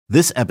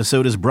This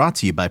episode is brought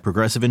to you by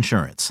Progressive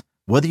Insurance.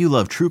 Whether you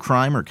love true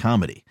crime or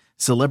comedy,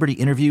 celebrity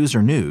interviews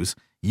or news,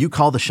 you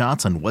call the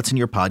shots on what's in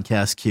your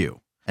podcast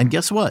queue. And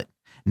guess what?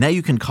 Now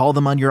you can call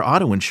them on your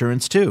auto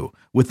insurance too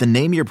with the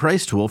Name Your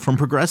Price tool from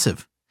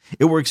Progressive.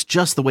 It works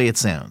just the way it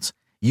sounds.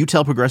 You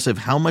tell Progressive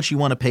how much you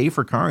want to pay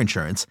for car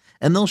insurance,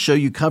 and they'll show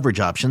you coverage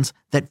options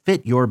that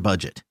fit your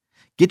budget.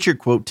 Get your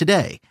quote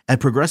today at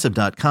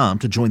Progressive.com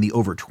to join the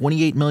over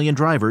 28 million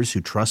drivers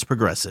who trust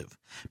Progressive.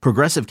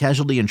 Progressive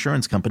Casualty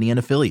Insurance Company and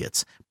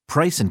Affiliates.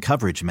 Price and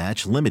coverage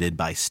match limited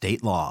by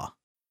state law.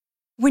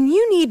 When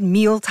you need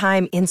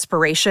mealtime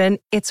inspiration,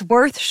 it's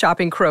worth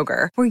shopping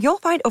Kroger, where you'll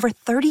find over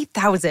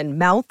 30,000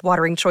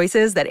 mouth-watering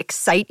choices that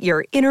excite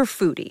your inner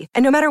foodie.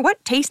 And no matter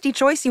what tasty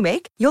choice you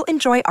make, you'll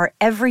enjoy our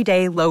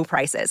everyday low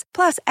prices,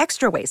 plus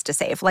extra ways to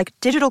save, like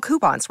digital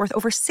coupons worth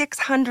over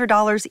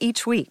 $600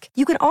 each week.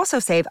 You can also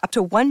save up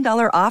to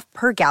 $1 off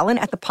per gallon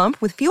at the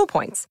pump with fuel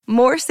points.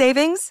 More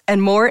savings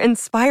and more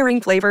inspiring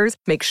flavors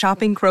make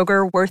shopping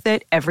Kroger worth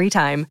it every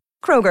time.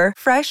 Kroger,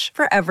 fresh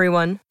for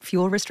everyone.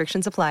 Fuel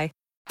restrictions apply.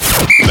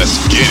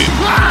 Let's get it.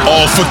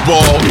 All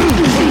football,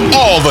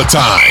 all the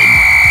time.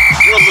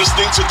 You're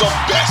listening to the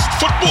best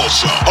football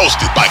show,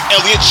 hosted by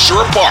Elliot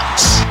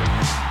Shore-Parks.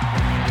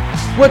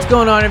 What's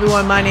going on,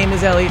 everyone? My name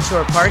is Elliot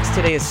Shore-Parks.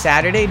 Today is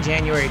Saturday,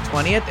 January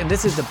 20th, and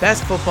this is the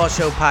Best Football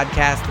Show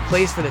podcast, the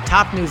place for the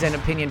top news and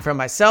opinion from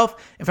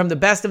myself and from the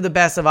best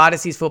of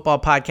Odyssey's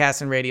football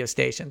podcasts and radio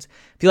stations.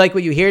 If you like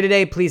what you hear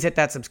today, please hit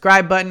that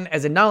subscribe button,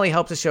 as it not only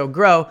helps the show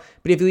grow,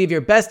 but if you leave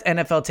your best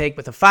NFL take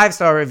with a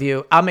 5-star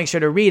review, I'll make sure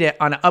to read it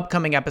on an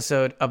upcoming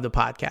episode of the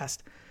podcast.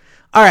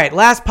 All right,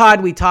 last pod,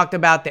 we talked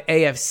about the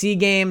AFC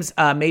games,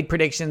 made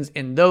predictions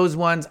in those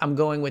ones. I'm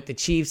going with the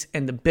Chiefs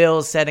and the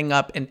Bills setting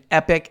up an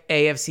epic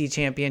AFC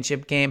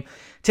championship game.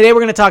 Today,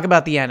 we're going to talk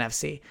about the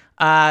NFC.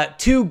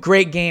 Two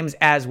great games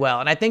as well.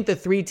 And I think the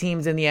three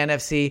teams in the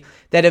NFC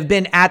that have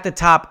been at the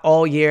top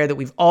all year, that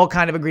we've all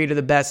kind of agreed are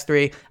the best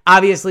three.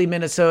 Obviously,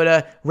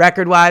 Minnesota,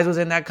 record-wise, was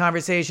in that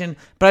conversation,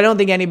 but I don't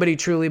think anybody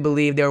truly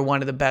believed they were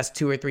one of the best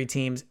two or three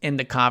teams in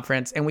the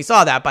conference. And we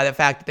saw that by the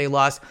fact that they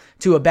lost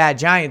to a bad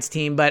Giants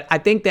team. But I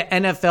think the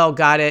NFL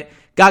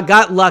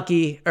got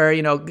lucky, or,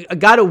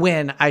 got a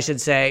win, I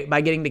should say, by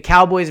getting the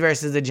Cowboys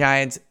versus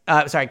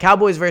the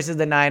Cowboys versus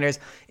the Niners,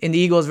 and the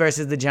Eagles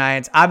versus the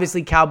Giants.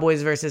 Obviously,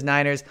 Cowboys versus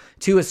Niners,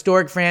 two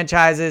historic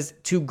franchises,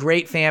 two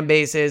great fan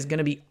bases, going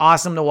to be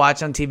awesome to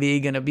watch on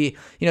TV, going to be,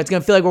 it's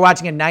going to feel like we're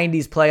watching a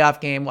 90s playoff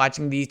game,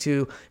 watching these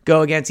two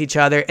go against each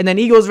other. And then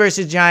Eagles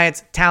versus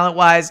Giants,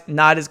 talent-wise,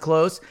 not as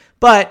close,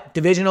 but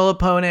divisional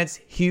opponents,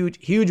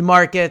 huge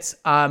markets,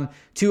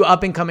 two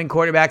up-and-coming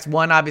quarterbacks,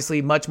 one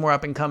obviously much more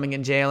up-and-coming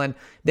in Jalen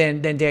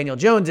than Daniel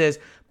Jones is,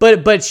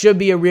 but should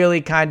be a really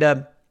kind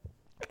of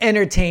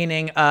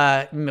entertaining,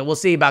 we'll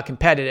see about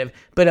competitive,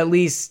 but at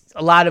least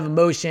a lot of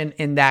emotion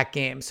in that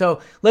game. So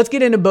let's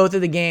get into both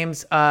of the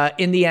games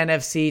in the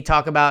NFC,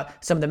 talk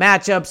about some of the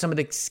matchups, some of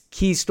the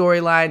key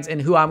storylines, and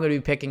who I'm going to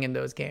be picking in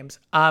those games.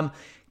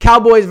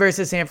 Cowboys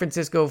versus San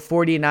Francisco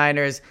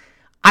 49ers.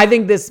 I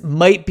think this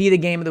might be the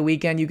game of the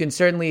weekend. You can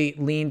certainly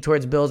lean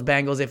towards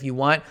Bills-Bengals if you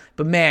want.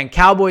 But man,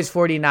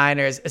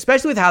 Cowboys-49ers,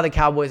 especially with how the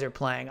Cowboys are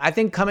playing. I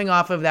think coming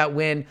off of that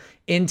win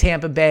in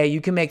Tampa Bay,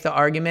 you can make the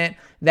argument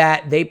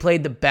that they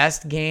played the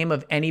best game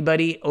of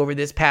anybody over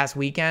this past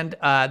weekend.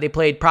 They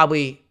played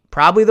probably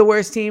the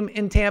worst team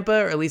in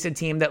Tampa, or at least a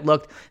team that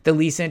looked the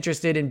least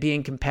interested in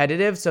being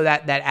competitive. So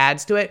that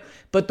adds to it.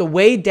 But the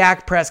way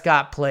Dak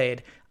Prescott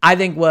played, I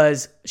think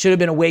should have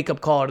been a wake-up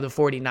call to the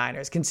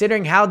 49ers.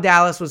 Considering how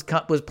Dallas was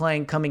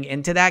playing coming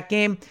into that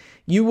game,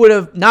 you would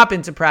have not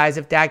been surprised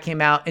if Dak came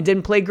out and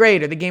didn't play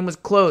great, or the game was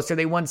close, or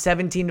they won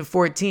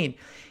 17-14.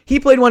 He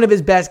played one of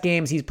his best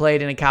games he's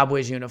played in a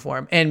Cowboys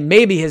uniform, and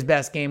maybe his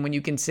best game when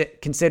you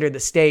consider the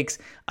stakes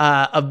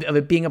of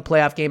it being a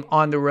playoff game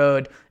on the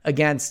road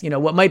against,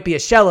 what might be a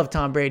shell of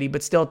Tom Brady,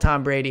 but still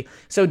Tom Brady.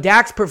 So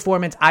Dak's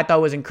performance, I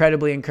thought, was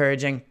incredibly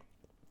encouraging.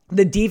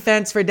 The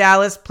defense for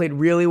Dallas played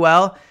really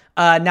well.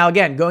 Now,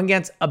 again, going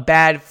against a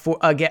bad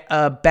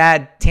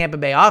Tampa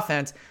Bay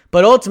offense,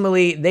 but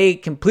ultimately they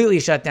completely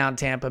shut down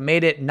Tampa,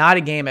 made it not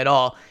a game at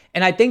all.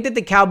 And I think that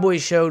the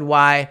Cowboys showed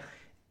why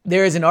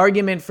there is an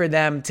argument for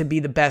them to be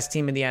the best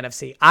team in the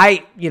NFC.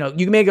 You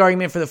can make an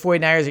argument for the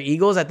 49ers or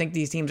Eagles. I think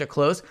these teams are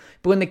close.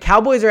 But when the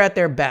Cowboys are at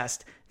their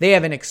best, they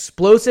have an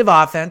explosive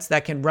offense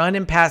that can run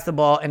and pass the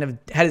ball and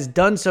has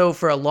done so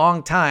for a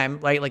long time,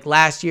 like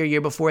last year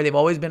before. They've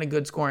always been a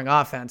good scoring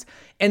offense.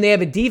 And they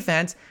have a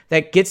defense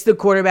that gets the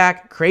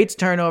quarterback, creates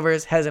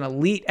turnovers, has an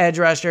elite edge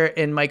rusher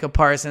in Micah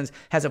Parsons,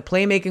 has a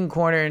playmaking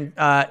corner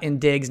in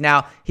Diggs.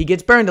 Now, he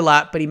gets burned a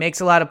lot, but he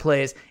makes a lot of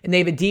plays. And they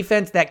have a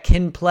defense that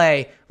can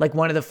play like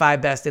one of the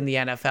 5 best in the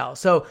NFL.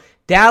 So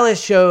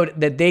Dallas showed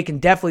that they can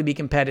definitely be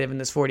competitive in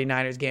this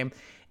 49ers game.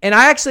 And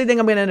I actually think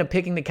I'm going to end up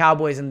picking the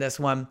Cowboys in this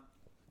one.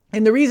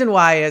 And the reason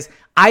why is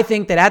I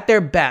think that at their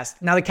best,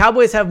 now the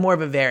Cowboys have more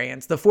of a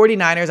variance. The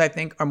 49ers, I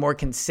think, are more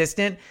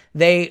consistent.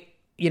 They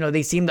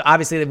they seem to,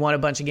 obviously they've won a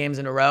bunch of games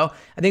in a row.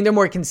 I think they're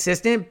more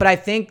consistent, but I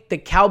think the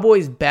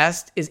Cowboys'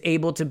 best is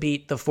able to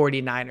beat the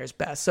 49ers'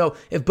 best. So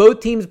if both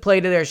teams play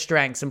to their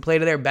strengths and play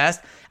to their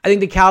best, I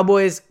think the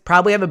Cowboys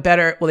probably have they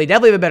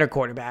definitely have a better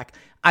quarterback.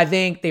 I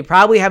think they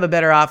probably have a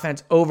better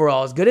offense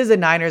overall. As good as the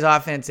Niners'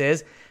 offense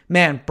is,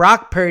 man,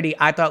 Brock Purdy,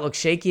 I thought looked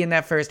shaky in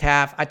that first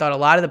half. I thought a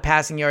lot of the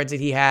passing yards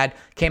that he had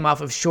came off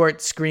of short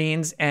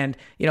screens. And,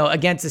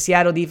 against the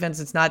Seattle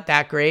defense, it's not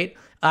that great.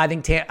 I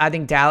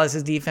think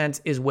Dallas's defense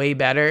is way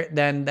better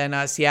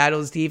than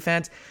Seattle's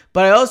defense.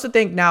 But I also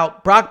think now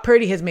Brock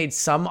Purdy has made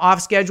some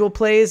off-schedule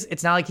plays.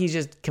 It's not like he's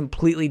just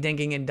completely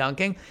dinking and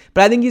dunking.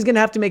 But I think he's going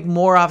to have to make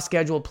more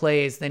off-schedule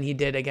plays than he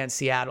did against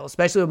Seattle,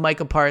 especially with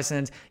Micah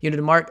Parsons,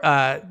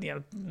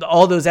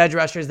 all those edge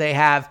rushers they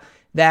have,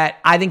 that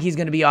I think he's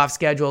going to be off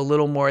schedule a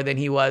little more than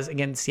he was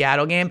against the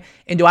Seattle game.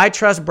 And do I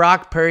trust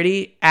Brock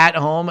Purdy at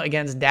home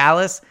against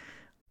Dallas?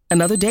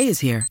 Another day is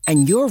here,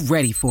 and you're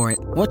ready for it.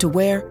 What to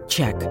wear?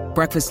 Check.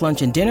 Breakfast,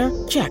 lunch, and dinner?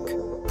 Check.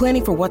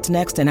 Planning for what's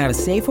next and how to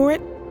save for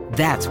it?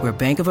 That's where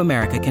Bank of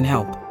America can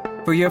help.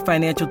 For your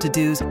financial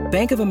to-dos,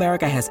 Bank of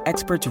America has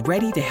experts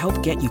ready to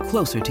help get you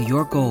closer to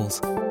your goals.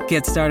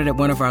 Get started at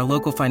one of our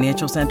local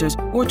financial centers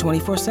or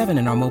 24/7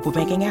 in our mobile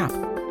banking app.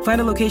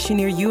 Find a location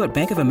near you at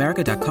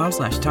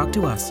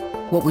bankofamerica.com/talktous.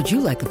 What would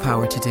you like the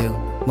power to do?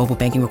 Mobile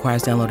banking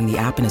requires downloading the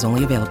app and is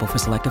only available for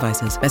select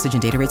devices. Message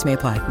and data rates may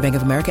apply. Bank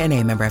of America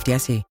NA, member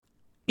FDIC.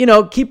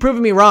 Keep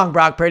proving me wrong,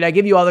 Brock Purdy. I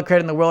give you all the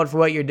credit in the world for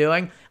what you're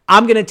doing.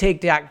 I'm going to take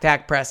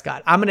Dak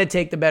Prescott. I'm going to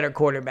take the better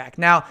quarterback.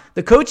 Now,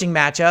 the coaching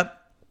matchup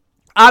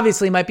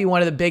obviously might be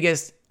one of the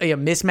biggest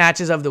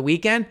mismatches of the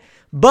weekend,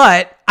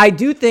 but I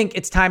do think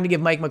it's time to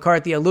give Mike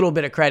McCarthy a little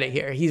bit of credit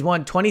here. He's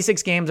won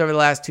 26 games over the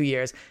last 2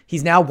 years.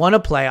 He's now won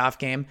a playoff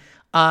game.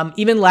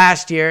 Even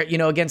last year,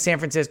 against San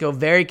Francisco,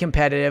 very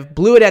competitive.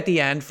 Blew it at the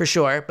end, for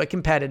sure, but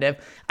competitive.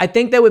 I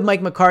think that with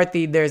Mike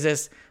McCarthy, there's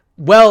this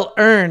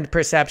well-earned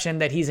perception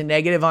that he's a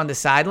negative on the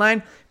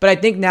sideline, but I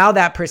think now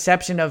that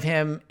perception of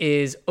him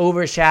is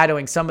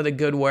overshadowing some of the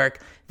good work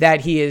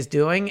that he is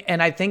doing,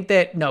 and I think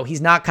that, no,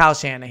 he's not Kyle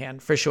Shanahan,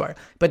 for sure,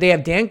 but they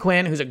have Dan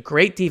Quinn, who's a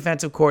great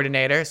defensive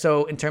coordinator,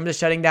 so in terms of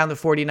shutting down the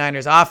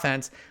 49ers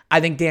offense, I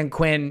think Dan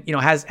Quinn,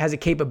 has a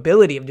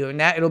capability of doing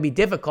that. It'll be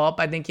difficult,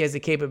 but I think he has the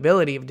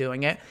capability of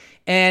doing it,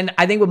 and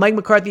I think with Mike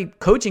McCarthy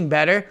coaching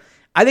better,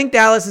 I think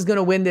Dallas is going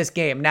to win this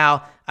game.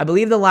 Now, I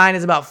believe the line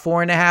is about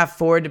 4.5,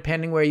 4,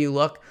 depending where you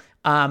look.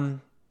 I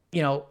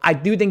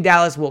do think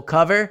Dallas will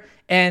cover,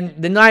 and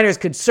the Niners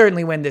could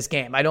certainly win this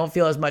game. I don't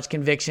feel as much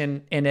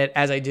conviction in it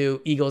as I do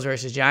Eagles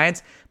versus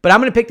Giants, but I'm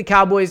going to pick the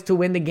Cowboys to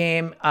win the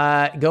game,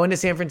 go into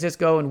San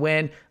Francisco and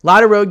win. A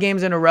lot of road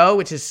games in a row,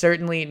 which is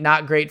certainly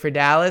not great for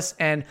Dallas,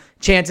 and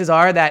chances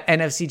are that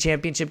NFC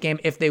Championship game,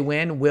 if they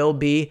win, will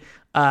be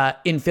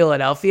in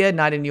Philadelphia,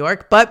 not in New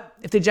York. But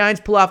if the Giants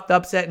pull off the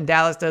upset and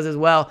Dallas does as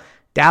well,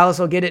 Dallas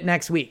will get it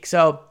next week.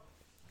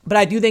 But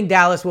I do think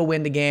Dallas will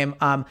win the game.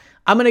 I'm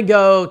going to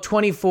go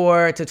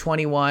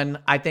 24-21.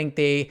 I think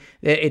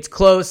it's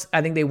close.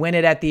 I think they win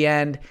it at the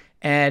end.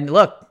 And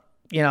look,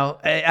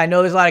 I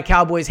know there's a lot of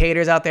Cowboys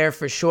haters out there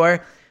for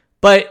sure,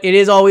 but it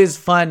is always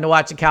fun to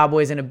watch the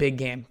Cowboys in a big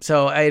game.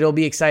 So it'll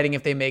be exciting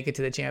if they make it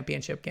to the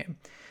championship game.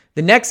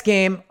 The next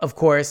game, of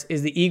course,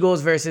 is the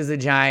Eagles versus the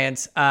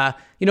Giants.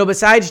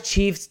 Besides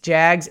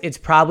Chiefs-Jags, it's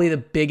probably the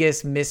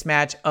biggest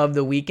mismatch of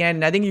the weekend.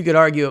 And I think you could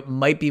argue it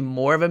might be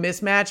more of a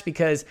mismatch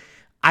because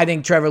I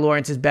think Trevor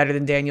Lawrence is better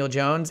than Daniel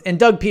Jones. And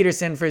Doug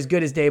Peterson, for as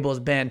good as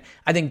Dable's been,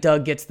 I think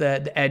Doug gets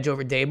the edge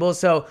over Dable.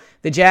 So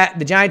the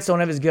Giants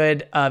don't have as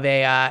good of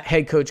a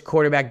head coach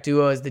quarterback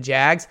duo as the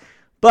Jags.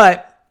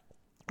 But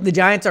the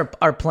Giants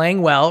are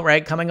playing well,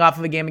 right? Coming off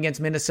of a game against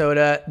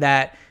Minnesota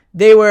that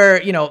they were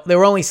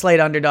only slight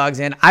underdogs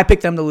in. I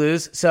picked them to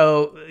lose,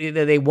 so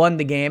they won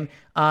the game.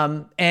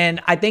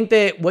 And I think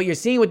that what you're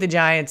seeing with the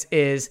Giants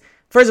is,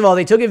 first of all,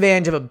 they took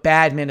advantage of a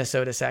bad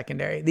Minnesota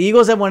secondary. The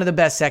Eagles have one of the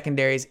best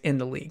secondaries in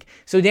the league.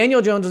 So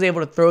Daniel Jones was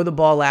able to throw the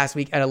ball last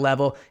week at a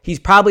level he's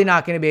probably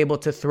not going to be able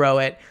to throw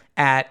it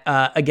at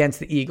against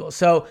the Eagles.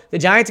 So the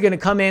Giants are going to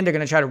come in. They're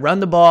going to try to run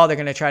the ball. They're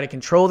going to try to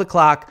control the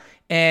clock.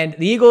 And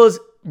the Eagles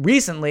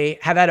recently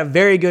have had a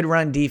very good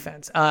run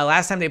defense.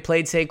 Last time they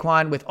played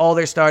Saquon with all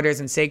their starters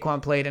and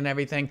Saquon played and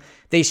everything,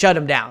 they shut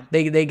him down.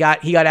 He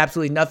got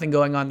absolutely nothing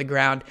going on the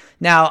ground.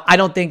 Now, I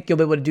don't think you'll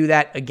be able to do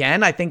that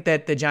again. I think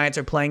that the Giants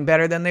are playing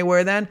better than they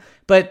were then,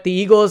 but the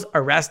Eagles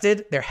are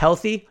rested. They're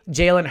healthy.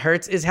 Jalen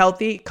Hurts is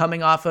healthy,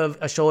 coming off of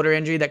a shoulder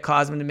injury that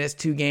caused him to miss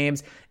 2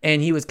 games,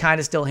 and he was kind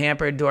of still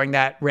hampered during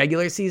that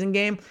regular season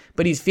game,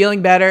 but he's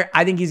feeling better.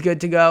 I think he's good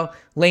to go.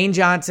 Lane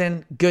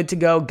Johnson, good to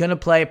go, gonna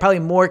play. Probably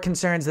more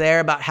concerns there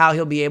about how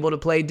he'll be able to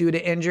play due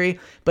to injury,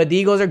 but the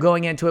Eagles are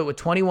going into it with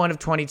 21 of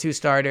 22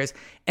 starters,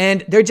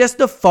 and they're just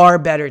a far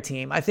better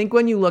team. I think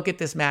when you look at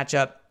this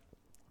matchup,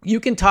 you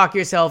can talk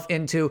yourself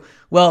into,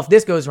 well, if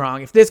this goes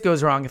wrong, if this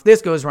goes wrong, if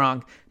this goes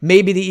wrong.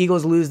 maybe the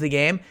Eagles lose the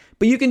game.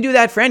 But you can do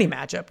that for any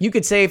matchup. You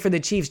could say for the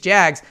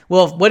Chiefs-Jags,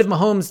 well, what if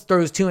Mahomes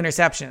throws 2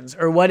 interceptions?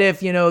 Or what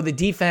if, the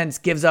defense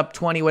gives up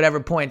 20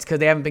 whatever points because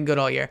they haven't been good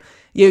all year?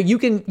 You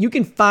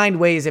can find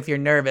ways if you're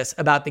nervous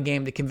about the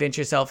game to convince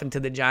yourself into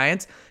the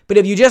Giants. But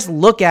if you just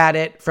look at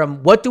it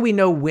from what do we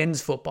know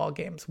wins football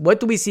games?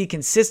 What do we see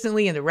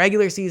consistently in the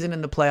regular season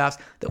and the playoffs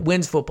that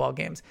wins football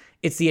games?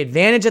 It's the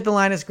advantage at the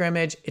line of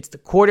scrimmage, it's the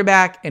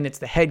quarterback, and it's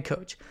the head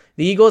coach.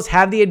 The Eagles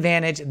have the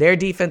advantage, their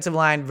defensive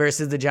line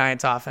versus the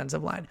Giants'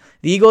 offensive line.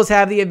 The Eagles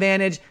have the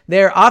advantage,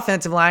 their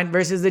offensive line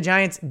versus the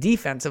Giants'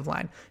 defensive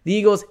line. The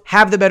Eagles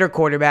have the better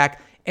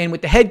quarterback, and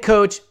with the head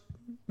coach,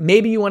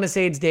 maybe you want to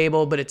say it's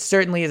Dable, but it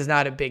certainly is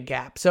not a big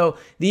gap. So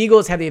the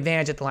Eagles have the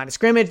advantage at the line of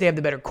scrimmage. They have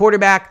the better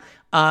quarterback.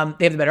 They have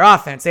the better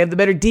offense. They have the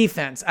better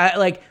defense.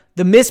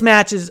 The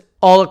mismatches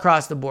all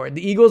across the board.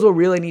 The Eagles will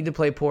really need to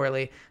play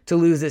poorly to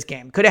lose this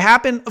game. Could it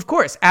happen? Of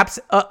course.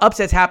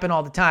 Upsets happen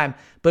all the time.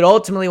 But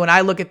ultimately, when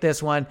I look at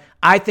this one,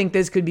 I think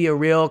this could be a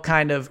real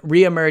kind of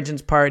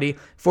reemergence party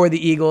for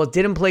the Eagles.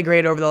 Didn't play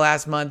great over the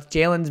last month.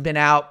 Jalen's been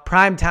out.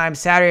 Prime time,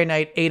 Saturday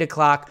night, 8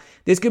 o'clock.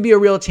 This could be a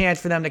real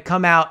chance for them to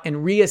come out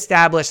and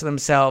reestablish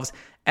themselves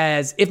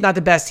as, if not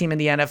the best team in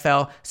the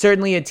NFL,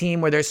 certainly a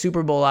team where their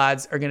Super Bowl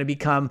odds are going to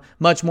become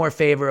much more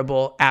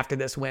favorable after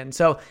this win.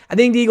 So I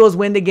think the Eagles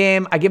win the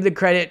game. I give the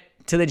credit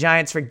to the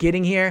Giants for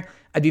getting here.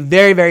 I'd be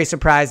very, very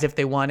surprised if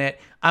they won it.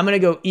 I'm going to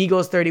go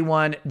Eagles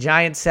 31,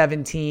 Giants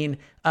 17.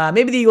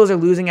 Maybe the Eagles are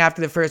losing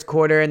after the first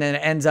quarter and then it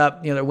ends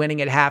up, they're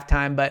winning at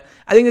halftime. But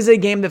I think this is a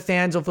game that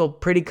fans will feel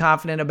pretty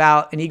confident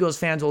about, and Eagles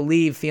fans will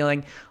leave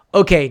feeling,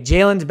 okay,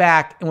 Jalen's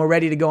back and we're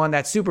ready to go on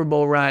that Super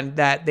Bowl run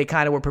that they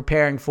kind of were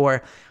preparing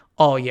for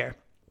all year.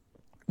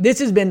 This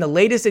has been the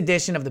latest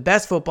edition of the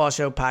Best Football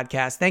Show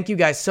podcast. Thank you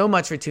guys so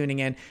much for tuning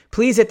in.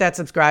 Please hit that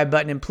subscribe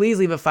button and please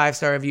leave a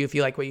 5-star review if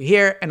you like what you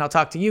hear, and I'll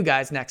talk to you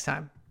guys next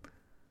time.